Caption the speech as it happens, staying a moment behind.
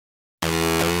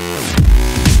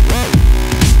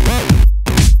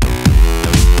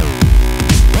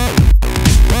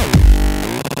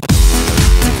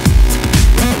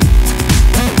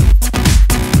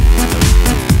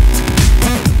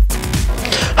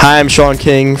Hi, I'm Sean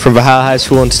King from Valhalla HS,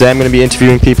 and today I'm going to be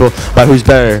interviewing people about who's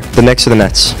better, the Knicks or the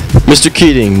Nets. Mr.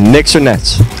 Keating, Knicks or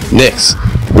Nets? Knicks.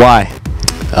 Why?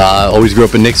 Always grew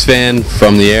up a Knicks fan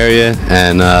from the area,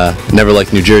 and never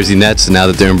liked New Jersey Nets. And now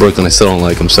that they're in Brooklyn, I still don't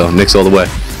like them. So Knicks all the way.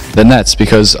 The Nets,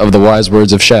 because of the wise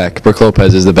words of Shaq. Brook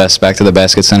Lopez is the best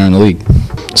back-to-the-basket center in the league.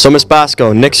 So, Miss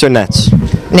Bosco, Knicks or Nets?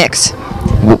 Knicks.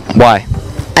 Why?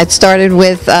 I started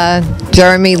with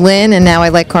Jeremy Lin, and now I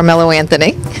like Carmelo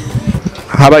Anthony.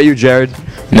 How about you, Jared?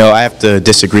 No, I have to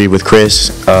disagree with Chris.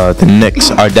 The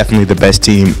Knicks are definitely the best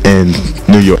team in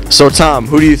New York. So, Tom,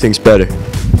 who do you think's better?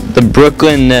 The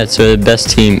Brooklyn Nets are the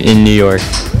best team in New York.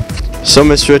 So,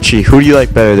 Miss Ritchie, who do you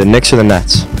like better, the Knicks or the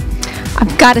Nets?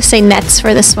 I've got to say Nets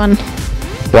for this one.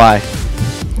 Why?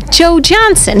 Joe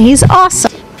Johnson, he's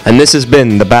awesome. And this has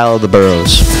been the Battle of the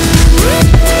Boroughs.